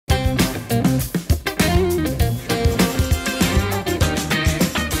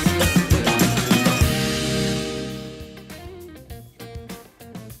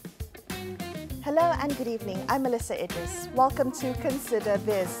and good evening. I'm Melisa Idris. Welcome to Consider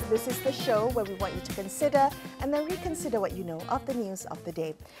This. This is the show where we want you to consider and then reconsider what you know of the news of the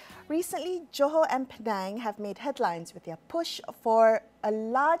day. Recently, Johor and Penang have made headlines with their push for a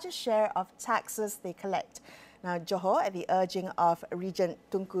larger share of taxes they collect. Now, Johor, at the urging of Regent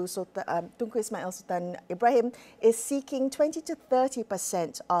Tunku Ismail Sultan Ibrahim, is seeking 20 to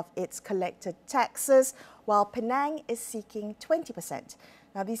 30% of its collected taxes, while Penang is seeking 20%.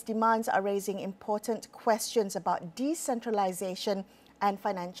 Now, these demands are raising important questions about decentralisation and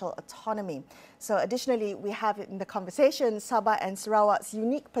financial autonomy. So, additionally, we have in the conversation Sabah and Sarawak's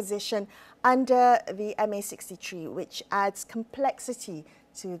unique position under the MA63, which adds complexity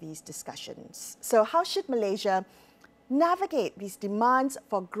to these discussions. So, how should Malaysia navigate these demands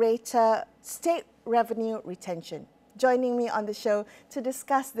for greater state revenue retention? Joining me on the show to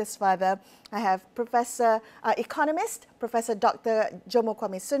discuss this further, I have economist, Professor Dr. Jomo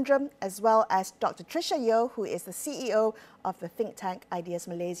Kwame Sundaram, as well as Dr. Tricia Yeoh, who is the CEO of the think tank IDEAS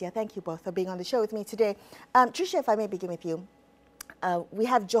Malaysia. Thank you both for being on the show with me today. Tricia, if I may begin with you. We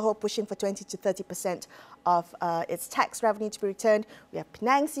have Johor pushing for 20 to 30% of its tax revenue to be returned. We have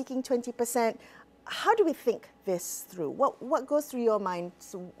Penang seeking 20%. How do we think this through? What goes through your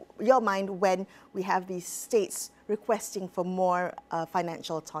mind when we have these states requesting for more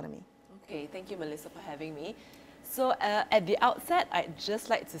financial autonomy? Okay, thank you, Melissa, for having me. So at the outset, I'd just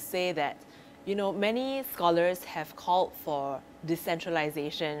like to say that, you know, many scholars have called for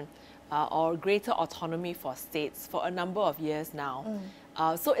decentralization or greater autonomy for states for a number of years now.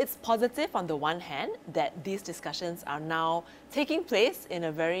 So it's positive on the one hand that these discussions are now taking place in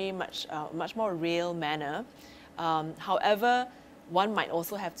a very much more real manner. However, one might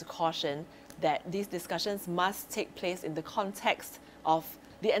also have to caution that these discussions must take place in the context of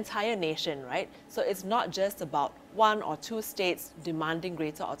the entire nation, right? So it's not just about one or two states demanding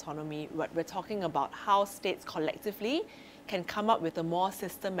greater autonomy. We're talking about how states collectively can come up with a more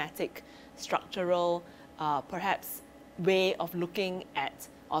systematic, structural, perhaps way of looking at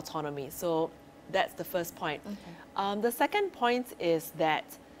autonomy. So that's the first point. Okay. The second point is that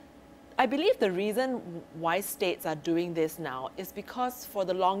I believe the reason why states are doing this now is because for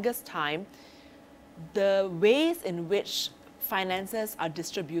the longest time, the ways in which finances are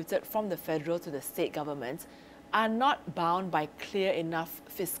distributed from the federal to the state government are not bound by clear enough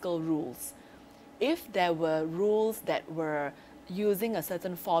fiscal rules. If there were rules that were using a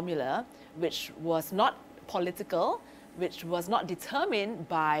certain formula which was not political, which was not determined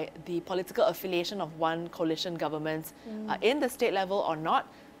by the political affiliation of one coalition government in the state level or not,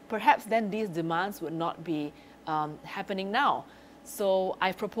 perhaps then these demands would not be happening now. So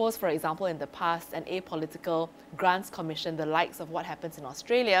I've proposed, for example, in the past, an apolitical grants commission, the likes of what happens in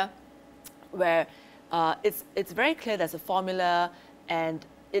Australia, where it's very clear there's a formula and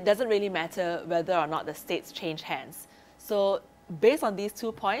it doesn't really matter whether or not the states change hands. So based on these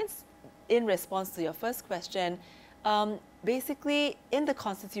 2 points, in response to your first question, basically in the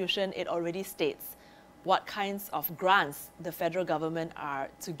Constitution, it already states what kinds of grants the federal government are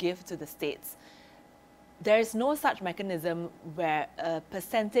to give to the states. There is no such mechanism where a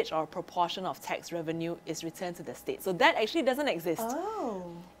percentage or a proportion of tax revenue is returned to the state. So that actually doesn't exist. Oh.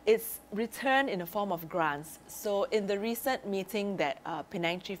 It's returned in the form of grants. So in the recent meeting that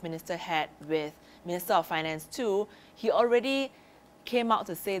Penang Chief Minister had with Minister of Finance too, he already came out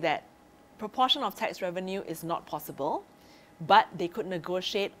to say that proportion of tax revenue is not possible, but they could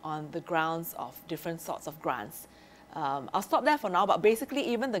negotiate on the grounds of different sorts of grants. I'll stop there for now, but basically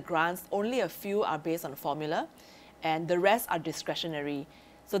even the grants, only a few are based on formula and the rest are discretionary.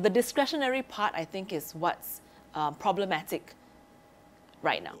 So the discretionary part, I think, is what's problematic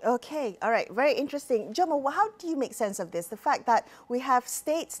right now. Okay, all right, very interesting. Jomo, how do you make sense of this? The fact that we have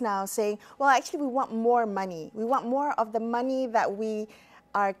states now saying, well, actually we want more money. We want more of the money that we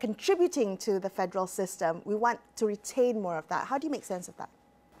are contributing to the federal system. We want to retain more of that. How do you make sense of that?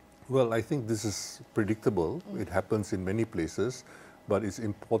 Well, I think this is predictable. It happens in many places, but it's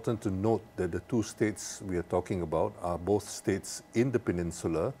important to note that the two states we are talking about are both states in the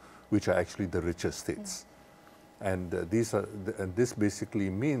peninsula, which are actually the richest states. And this basically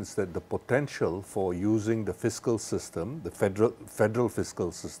means that the potential for using the fiscal system, the federal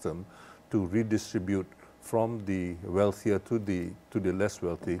fiscal system, to redistribute from the wealthier to the less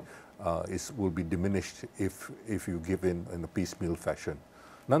wealthy will be diminished if you give in a piecemeal fashion.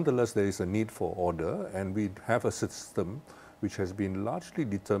 Nonetheless, there is a need for order, and we have a system which has been largely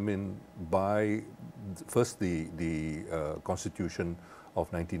determined by first the Constitution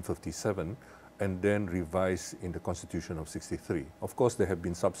of 1957 and then revised in the Constitution of '63. Of course, there have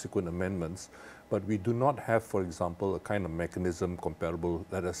been subsequent amendments, but we do not have, for example, a kind of mechanism comparable,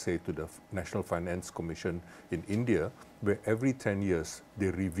 let us say, to the National Finance Commission in India, where every 10 years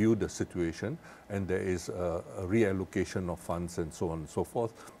they review the situation and there is a reallocation of funds and so on and so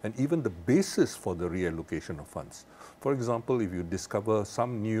forth, and even the basis for the reallocation of funds. For example, if you discover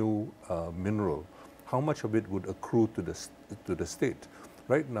some new mineral, how much of it would accrue to the state?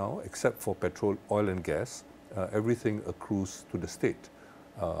 Right now, except for petrol, oil and gas, everything accrues to the state.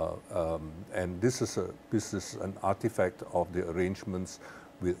 And this is an artifact of the arrangements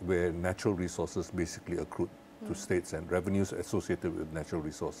where natural resources basically accrue to states and revenues associated with natural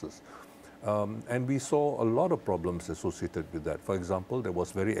resources. And we saw a lot of problems associated with that. For example, there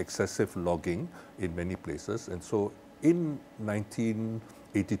was very excessive logging in many places. And so in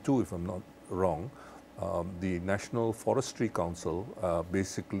 1982, if I'm not wrong, the National Forestry Council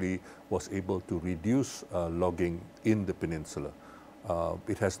basically was able to reduce logging in the peninsula.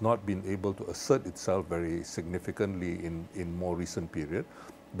 It has not been able to assert itself very significantly in more recent period.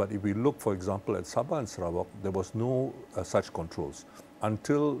 But if we look, for example, at Sabah and Sarawak, there was no such controls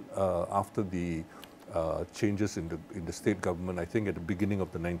until after the changes in the state government, I think at the beginning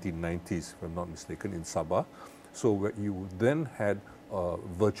of the 1990s, if I'm not mistaken, in Sabah. So where you then had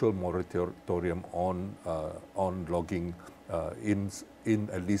virtual moratorium on logging in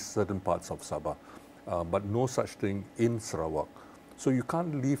at least certain parts of Sabah, but no such thing in Sarawak. So you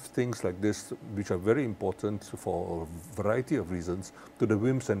can't leave things like this, which are very important for a variety of reasons, to the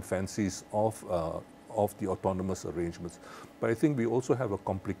whims and fancies of the autonomous arrangements. But I think we also have a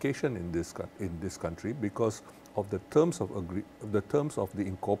complication in this country because of the terms of the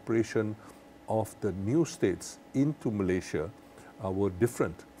incorporation of the new states into Malaysia were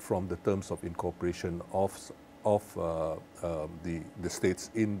different from the terms of incorporation of the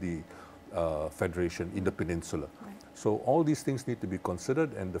states in the federation in the peninsula. Right. So all these things need to be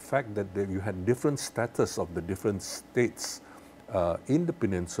considered, and the fact that you had different status of the different states in the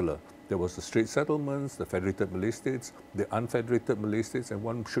peninsula. There was the Strait Settlements, the Federated Malay States, the Unfederated Malay States, and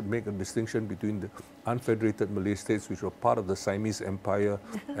one should make a distinction between the Unfederated Malay States, which were part of the Siamese Empire,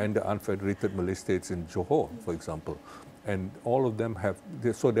 and the Unfederated Malay States in Johor, for example. And all of them have,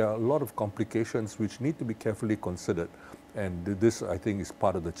 so there are a lot of complications which need to be carefully considered. And this, I think, is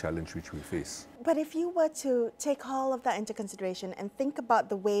part of the challenge which we face. But if you were to take all of that into consideration and think about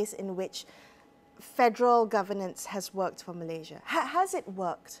the ways in which federal governance has worked for Malaysia, has it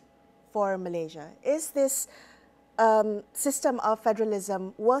worked for Malaysia? Is this system of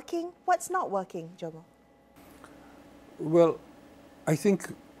federalism working? What's not working, Jomo? Well, I think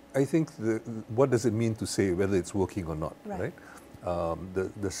what does it mean to say whether it's working or not, right?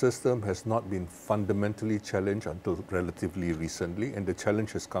 The system has not been fundamentally challenged until relatively recently, and the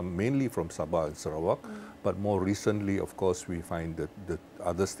challenge has come mainly from Sabah and Sarawak, but more recently, of course, we find that the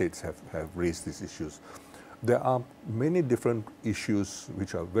other states have raised these issues. There are many different issues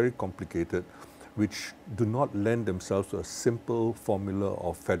which are very complicated, which do not lend themselves to a simple formula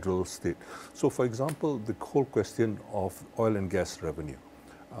of federal state. So, for example, the whole question of oil and gas revenue.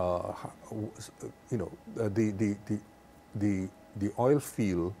 The oil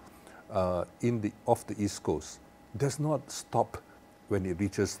field off the East Coast does not stop when it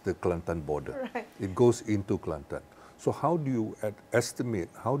reaches the Kelantan border. Right. It goes into Kelantan. So how do you estimate?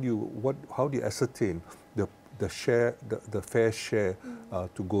 How do you ascertain the fair share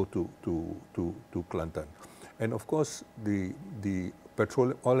to go to Kelantan? And of course, the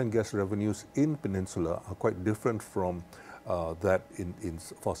oil and gas revenues in Peninsula are quite different from that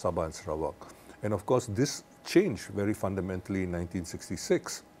for Sabah and Sarawak. And of course, this changed very fundamentally in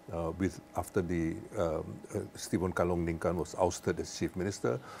 1966 after the Stephen Kalong Ningkan was ousted as chief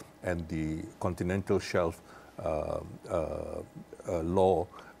minister, and the Continental Shelf law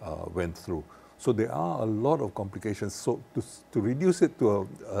went through. So there are a lot of complications. So to reduce it to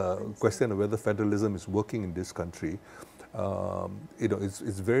a question of whether federalism is working in this country,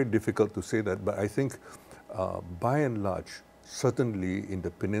 it's very difficult to say that. But I think, by and large, certainly in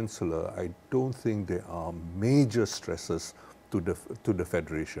the peninsula, I don't think there are major stresses to the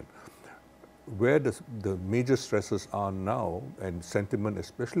federation. Where the major stresses are now, and sentiment,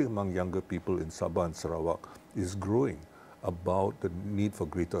 especially among younger people in Sabah and Sarawak, is growing about the need for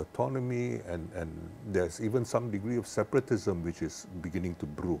greater autonomy, and there's even some degree of separatism which is beginning to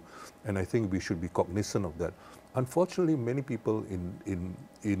brew. And I think we should be cognizant of that. Unfortunately, many people in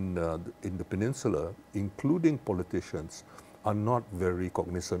the peninsula, including politicians, are not very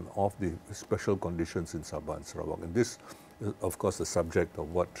cognizant of the special conditions in Sabah and Sarawak. And this is, of course, the subject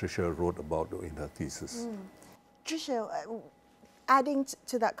of what Tricia wrote about in her thesis. Tricia, adding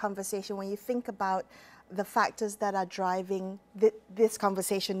to that conversation, when you think about the factors that are driving this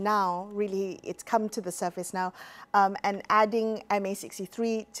conversation now, really it's come to the surface now, and adding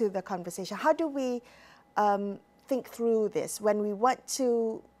MA63 to the conversation, how do we think through this when we want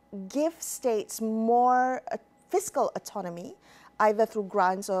to give states more fiscal autonomy, either through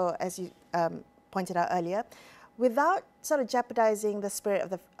grants or, as you pointed out earlier, without sort of jeopardizing the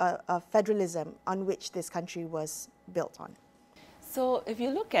spirit of federalism on which this country was built on? So if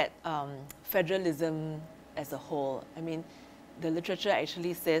you look at federalism as a whole, I mean, the literature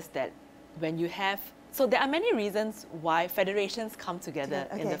actually says that when you have, so there are many reasons why federations come together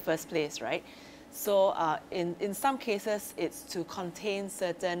in the first place, right? So in some cases, it's to contain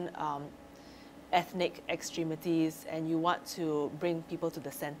certain ethnic extremities, and you want to bring people to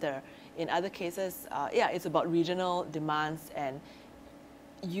the center. In other cases, yeah, it's about regional demands, and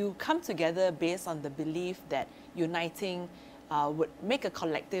you come together based on the belief that uniting would make a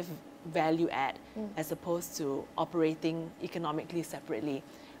collective value add as opposed to operating economically separately.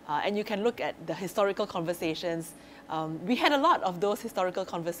 And you can look at the historical conversations. We had a lot of those historical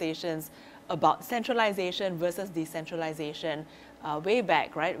conversations about centralization versus decentralization way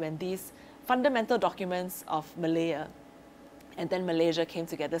back, right, when these fundamental documents of Malaya and then Malaysia came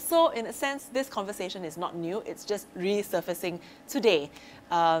together. So in a sense, this conversation is not new, it's just resurfacing today.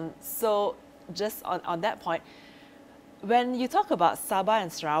 So just on that point, when you talk about Sabah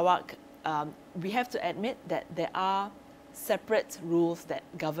and Sarawak, we have to admit that there are separate rules that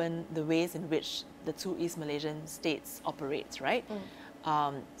govern the ways in which the two East Malaysian states operate, right?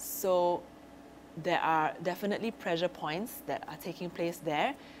 So there are definitely pressure points that are taking place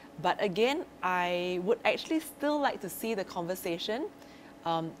there. But again, I would actually still like to see the conversation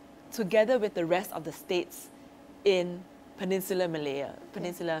together with the rest of the states in Peninsular Malaysia,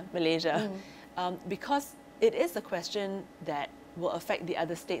 because it is a question that will affect the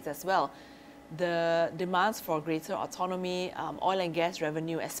other states as well. The demands for greater autonomy, oil and gas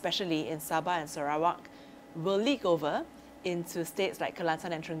revenue, especially in Sabah and Sarawak, will leak over into states like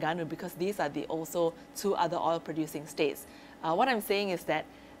Kelantan and Terengganu, because these are the also two other oil-producing states. What I'm saying is that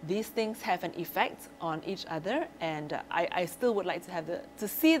these things have an effect on each other, and I still would like to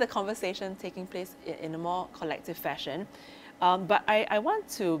see the conversation taking place in a more collective fashion. But I want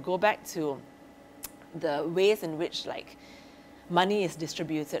to go back to the ways in which money is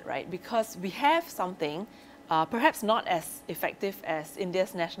distributed, right? Because we have something, perhaps not as effective as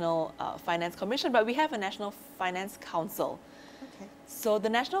India's National Finance Commission, but we have a National Finance Council. Okay. So the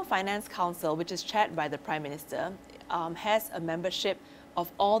National Finance Council, which is chaired by the Prime Minister, has a membership of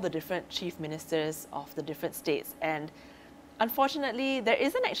all the different chief ministers of the different states. And unfortunately, there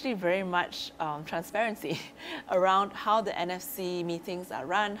isn't actually very much transparency around how the NFC meetings are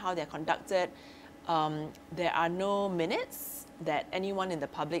run, how they're conducted. There are no minutes that anyone in the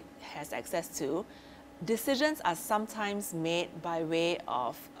public has access to. Decisions are sometimes made by way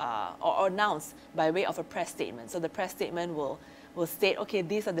of, or announced by way of a press statement. So the press statement will state, okay,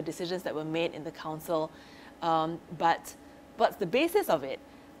 these are the decisions that were made in the council, but what's the basis of it?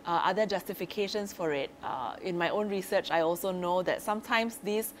 Are there justifications for it? In my own research, I also know that sometimes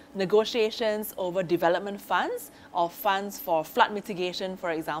these negotiations over development funds or funds for flood mitigation,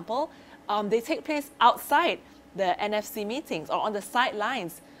 for example, they take place outside the NFC meetings or on the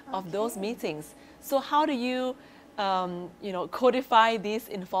sidelines of those meetings. So how do you, codify these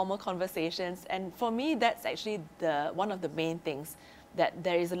informal conversations? And for me, that's actually one of the main things, that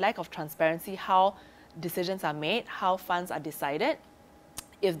there is a lack of transparency, how decisions are made, how funds are decided.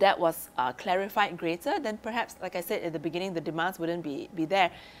 If that was clarified greater, then perhaps, like I said at the beginning, the demands wouldn't be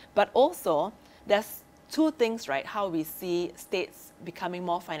there. But also, there's two things, right, how we see states becoming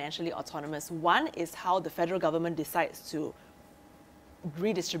more financially autonomous. One is how the federal government decides to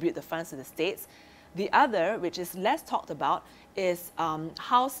redistribute the funds to the states. The other, which is less talked about, is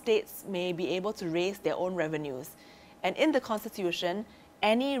how states may be able to raise their own revenues. And in the Constitution,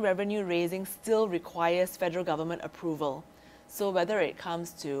 any revenue raising still requires federal government approval. So whether it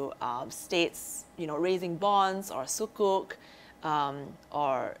comes to states, raising bonds or sukuk,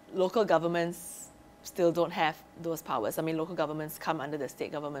 or local governments still don't have those powers. I mean, local governments come under the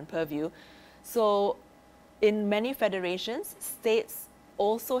state government purview. So in many federations, states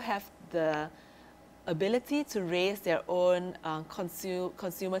also have the ability to raise their own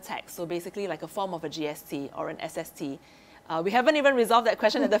consumer tax. So basically like a form of a GST or an SST. We haven't even resolved that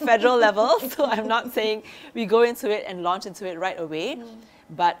question at the federal level, so I'm not saying we go into it and launch into it right away.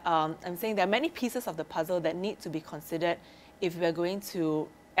 But I'm saying there are many pieces of the puzzle that need to be considered if we're going to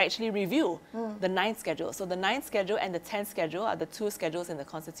actually review the 9th schedule. So the 9th schedule and the 10th schedule are the two schedules in the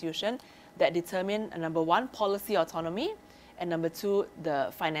Constitution that determine, number one, policy autonomy, and number two,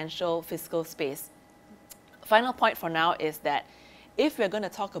 the financial fiscal space. Final point for now is that if we're going to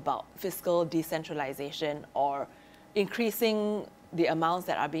talk about fiscal decentralization or increasing the amounts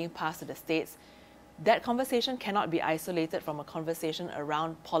that are being passed to the states, that conversation cannot be isolated from a conversation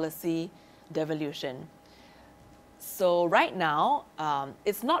around policy devolution. So right now,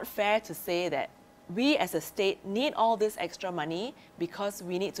 it's not fair to say that we as a state need all this extra money because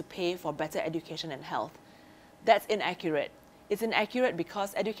we need to pay for better education and health. That's inaccurate. It's inaccurate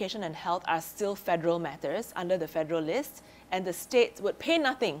because education and health are still federal matters under the federal list, and the state would pay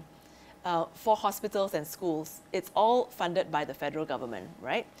nothing for hospitals and schools. It's all funded by the federal government,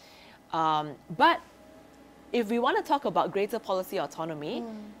 right? But if we want to talk about greater policy autonomy,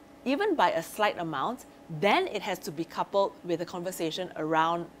 even by a slight amount, then it has to be coupled with a conversation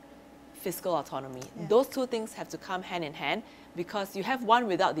around fiscal autonomy. Yeah. Those two things have to come hand in hand, because you have one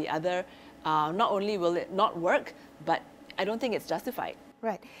without the other. Not only will it not work, but I don't think it's justified.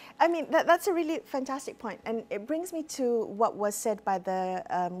 Right. I mean, that's a really fantastic point. And it brings me to what was said by the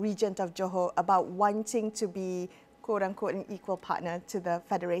Regent of Johor about wanting to be, quote unquote, an equal partner to the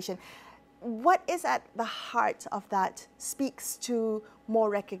Federation. What is at the heart of that speaks to more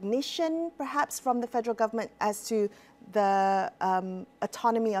recognition, perhaps, from the federal government as to the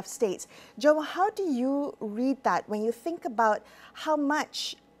autonomy of states. Jomo, how do you read that when you think about how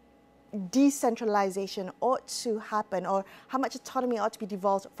much decentralization ought to happen, or how much autonomy ought to be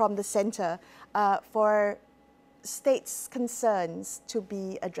devolved from the centre for states' concerns to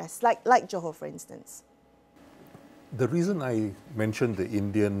be addressed, like Johor, for instance? The reason I mentioned the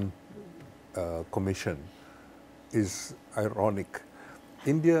Indian Commission is ironic.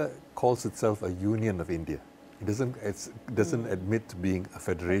 India calls itself a Union of India. It doesn't admit to being a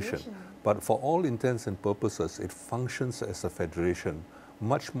federation. But for all intents and purposes, it functions as a federation,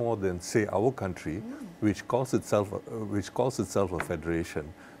 much more than, say, our country, which calls itself a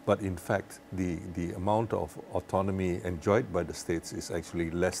federation. But in fact, the amount of autonomy enjoyed by the states is actually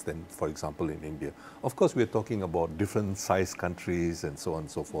less than, for example, in India. Of course, we're talking about different size countries and so on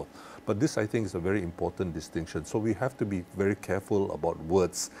and so forth. But this, I think, is a very important distinction. So we have to be very careful about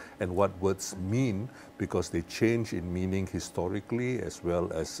words and what words mean, because they change in meaning historically as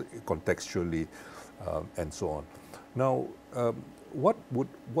well as contextually and so on. Now, what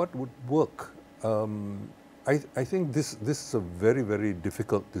would work? I think this is a very, very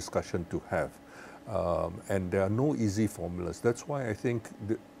difficult discussion to have, and there are no easy formulas. That's why I think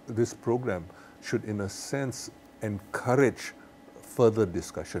this program should, in a sense, encourage further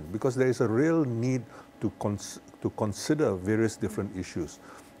discussion, because there is a real need to consider various different issues.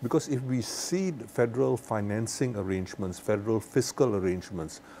 Because if we see federal financing arrangements, federal fiscal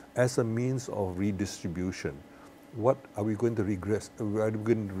arrangements as a means of redistribution, what are we going to regress? Are we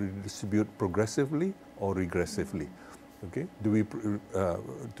going to redistribute progressively or regressively? Okay, do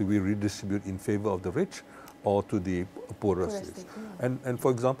we redistribute in favor of the rich or to the poorest? And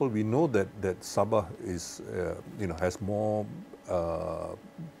for example, we know that Sabah is has more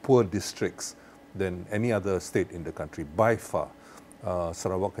poor districts than any other state in the country by far.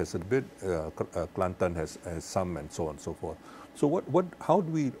 Sarawak has a bit, Kelantan has some, and so on and so forth. So how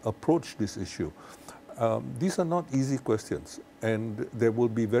do we approach this issue? These are not easy questions, and there will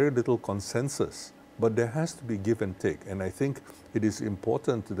be very little consensus, but there has to be give and take. And I think it is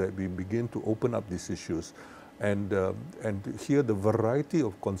important that we begin to open up these issues and hear the variety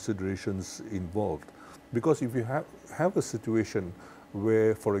of considerations involved. Because if you have a situation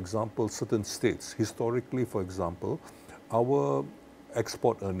where, for example, certain states, historically, for example, our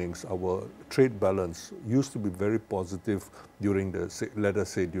export earnings, our trade balance used to be very positive during the, let us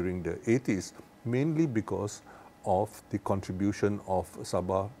say, during the 80s, mainly because of the contribution of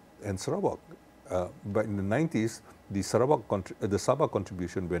Sabah and Sarawak. But in the 90s, the Sabah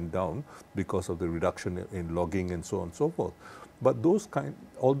contribution went down because of the reduction in logging and so on and so forth. But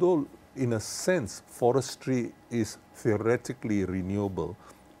although in a sense forestry is theoretically renewable,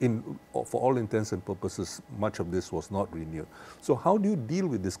 for all intents and purposes, much of this was not renewed. So how do you deal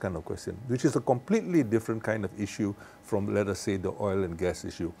with this kind of question, which is a completely different kind of issue from, let us say, the oil and gas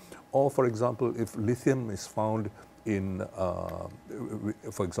issue? Or, for example, if lithium is found in,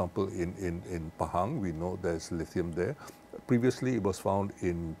 for example, in Pahang, we know there's lithium there. Previously, it was found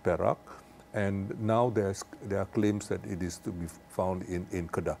in Perak, and now there are claims that it is to be found in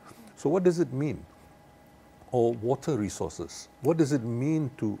Kedah. So what does it mean? Or water resources. What does it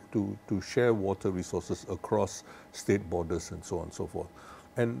mean to share water resources across state borders and so on and so forth?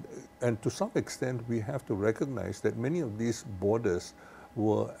 And to some extent, we have to recognize that many of these borders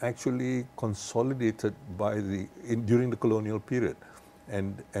were actually consolidated by during the colonial period.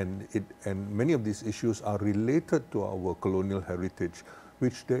 and many of these issues are related to our colonial heritage,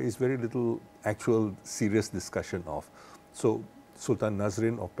 which there is very little actual serious discussion of. So Sultan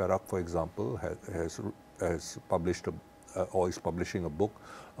Nazrin of Perak, for example, has published or is publishing a book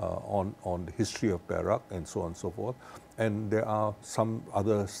on the history of Perak and so on and so forth. And there are some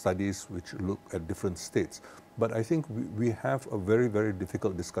other studies which look at different states. But I think we have a very, very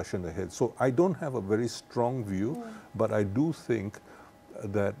difficult discussion ahead. So I don't have a very strong view, but I do think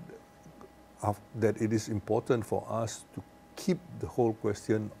that it is important for us to keep the whole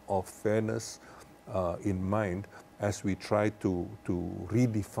question of fairness in mind as we try to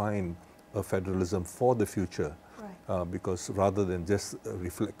redefine a federalism for the future. Right. Because rather than just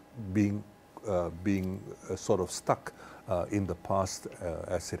being sort of stuck in the past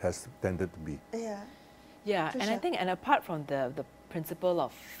as it has tended to be. Yeah. Yeah, Tricia. and I think, and apart from the principle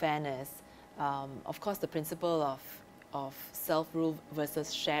of fairness, of course the principle of self-rule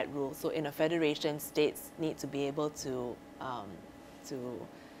versus shared rule. So in a federation, states need to be able to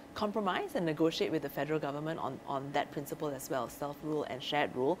compromise and negotiate with the federal government on that principle as well, self-rule and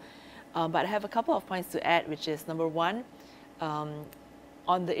shared rule. But I have a couple of points to add, which is number one,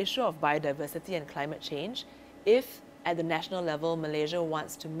 on the issue of biodiversity and climate change, if at the national level Malaysia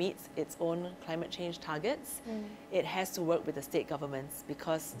wants to meet its own climate change targets, it has to work with the state governments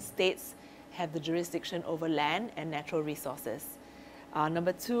because states have the jurisdiction over land and natural resources.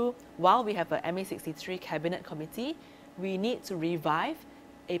 Number two, while we have a MA63 cabinet committee, we need to revive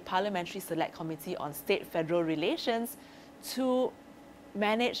a parliamentary select committee on state-federal relations to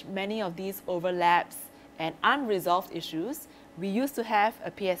manage many of these overlaps and unresolved issues. We used to have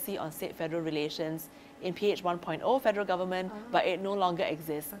a PSC on state-federal relations in PH 1.0 federal government, but it no longer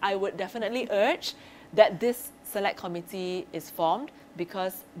exists. I would definitely urge that this select committee is formed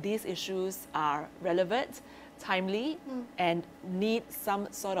because these issues are relevant, timely, and need some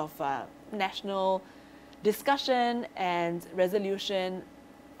sort of national discussion and resolution,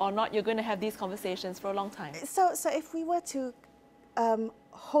 or not you're going to have these conversations for a long time. So if we were to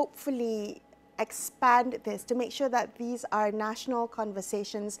hopefully expand this to make sure that these are national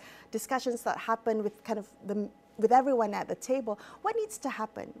conversations, discussions that happen with with everyone at the table, what needs to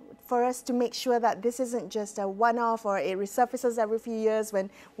happen for us to make sure that this isn't just a one-off or it resurfaces every few years when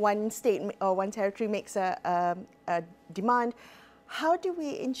one state or one territory makes a demand? How do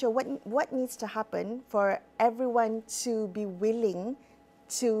we ensure, what needs to happen for everyone to be willing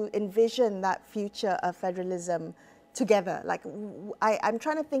to envision that future of federalism together? Like, I'm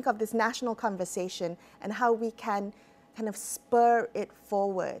trying to think of this national conversation and how we can kind of spur it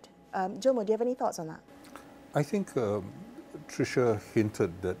forward. Jomo, do you have any thoughts on that? I think Tricia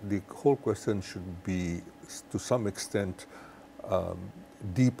hinted that the whole question should be, to some extent,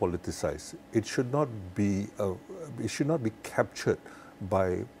 depoliticized. It should not be captured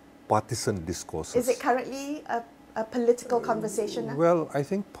by partisan discourses. Is it currently a political conversation now? Well, I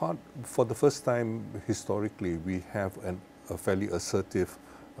think for the first time historically, we have a fairly assertive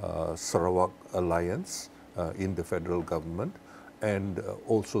Sarawak alliance in the federal government, and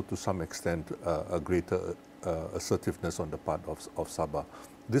also to some extent a greater assertiveness on the part of Sabah.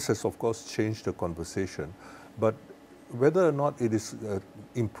 This has of course changed the conversation, but whether or not it is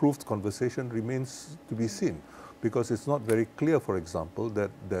improved conversation remains to be seen, because it's not very clear, for example, that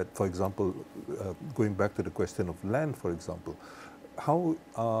for example, going back to the question of land, for example, how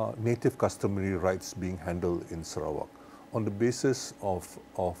are native customary rights being handled in Sarawak? On the basis of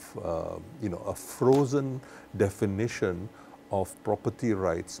a frozen definition of property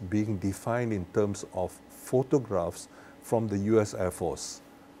rights being defined in terms of photographs from the US Air Force,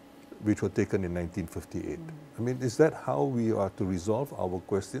 which were taken in 1958. I mean, is that how we are to resolve our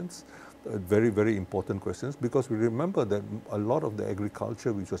questions? Very, very important questions, because we remember that a lot of the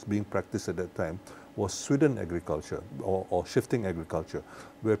agriculture which was being practiced at that time was Sweden agriculture or shifting agriculture,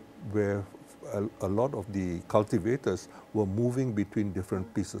 where a lot of the cultivators were moving between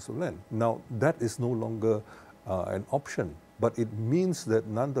different pieces of land. Now, that is no longer an option, but it means that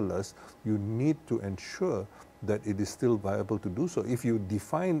nonetheless, you need to ensure that it is still viable to do so. If you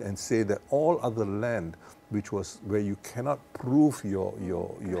define and say that all other land, which was where you cannot prove your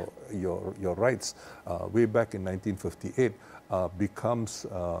rights way back in 1958, becomes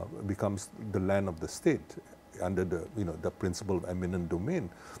the land of the state under the principle of eminent domain,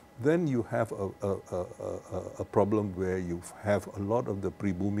 then you have a problem where you have a lot of the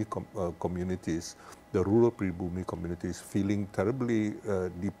pre-Bumi communities, the rural pre-Bumi communities, feeling terribly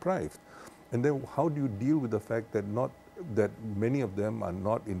deprived. And then how do you deal with the fact that many of them are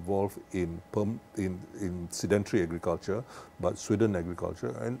not involved in sedentary agriculture, but Sweden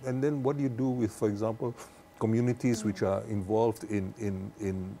agriculture? And then what do you do with, for example, communities which are involved in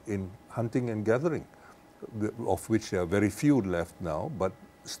hunting and gathering, of which there are very few left now, but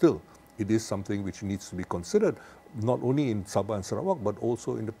still it is something which needs to be considered, not only in Sabah and Sarawak, but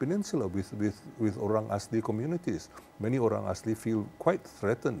also in the peninsula with Orang Asli communities. Many Orang Asli feel quite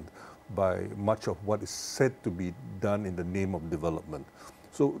threatened by much of what is said to be done in the name of development.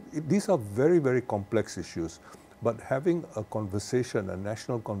 So these are very, very complex issues, but having a conversation, a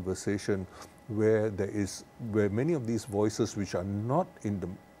national conversation, where many of these voices which are not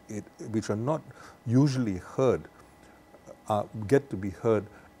which are not usually heard, get to be heard,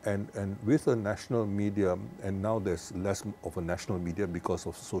 and with a national media, and now there's less of a national media because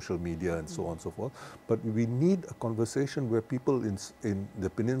of social media and so on and so forth, but we need a conversation where people in the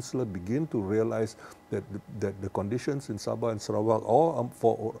peninsula begin to realize that the conditions in Sabah and Sarawak, or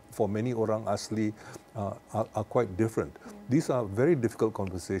for many Orang Asli, are quite different. These are very difficult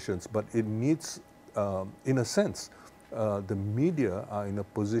conversations, but it needs, in a sense, the media are in a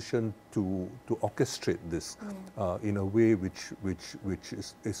position to orchestrate this in a way which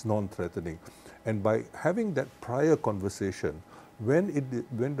is non-threatening, and by having that prior conversation,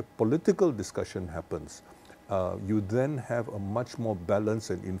 when the political discussion happens, you then have a much more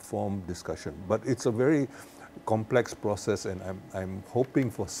balanced and informed discussion. But it's a very complex process, and I'm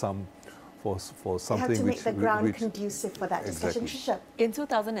hoping for something you have to make the ground conducive for that discussion. Exactly. Tricia. In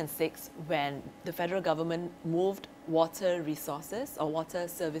 2006, when the federal government moved water resources or water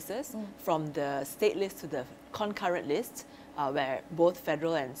services from the state list to the concurrent list, where both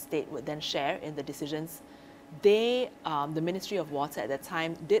federal and state would then share in the decisions, the Ministry of Water at the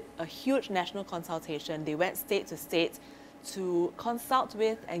time did a huge national consultation. They went state to state to consult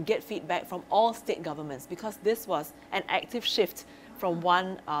with and get feedback from all state governments, because this was an active shift from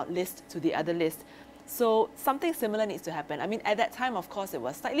one list to the other list. So something similar needs to happen. I mean, at that time, of course, it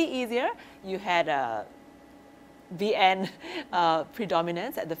was slightly easier. You had VN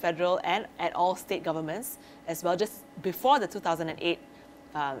predominance at the federal and at all state governments as well, just before the 2008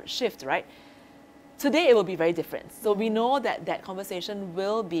 shift, right? Today, it will be very different. So we know that that conversation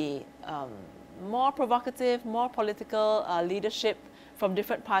will be more provocative, more political. Leadership from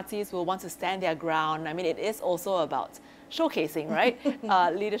different parties will want to stand their ground. I mean, it is also about showcasing, right?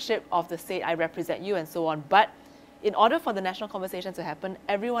 Leadership of the state, I represent you, and so on. But in order for the national conversation to happen,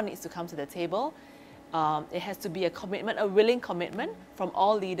 everyone needs to come to the table. It has to be a commitment, a willing commitment from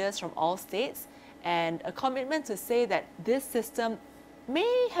all leaders, from all states, and a commitment to say that this system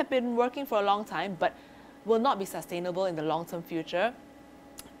may have been working for a long time, but will not be sustainable in the long-term future.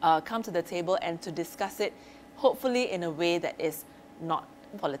 Come to the table and to discuss it, hopefully in a way that is not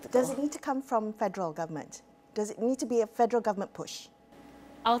political. Does it need to come from federal government? Does it need to be a federal government push?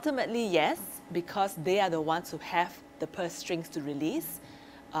 Ultimately, yes, because they are the ones who have the purse strings to release.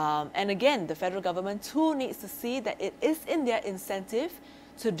 And again, the federal government too needs to see that it is in their incentive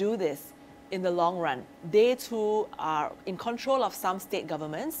to do this in the long run. They too are in control of some state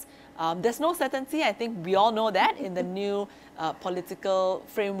governments. There's no certainty, I think we all know that, in the new political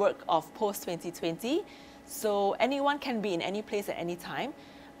framework of post-2020. So anyone can be in any place at any time.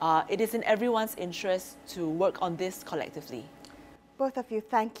 It is in everyone's interest to work on this collectively. Both of you,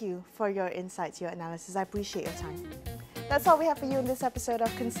 thank you for your insights, your analysis. I appreciate your time. That's all we have for you in this episode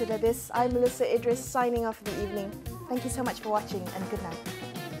of Consider This. I'm Melisa Idris, signing off for the evening. Thank you so much for watching, and good night.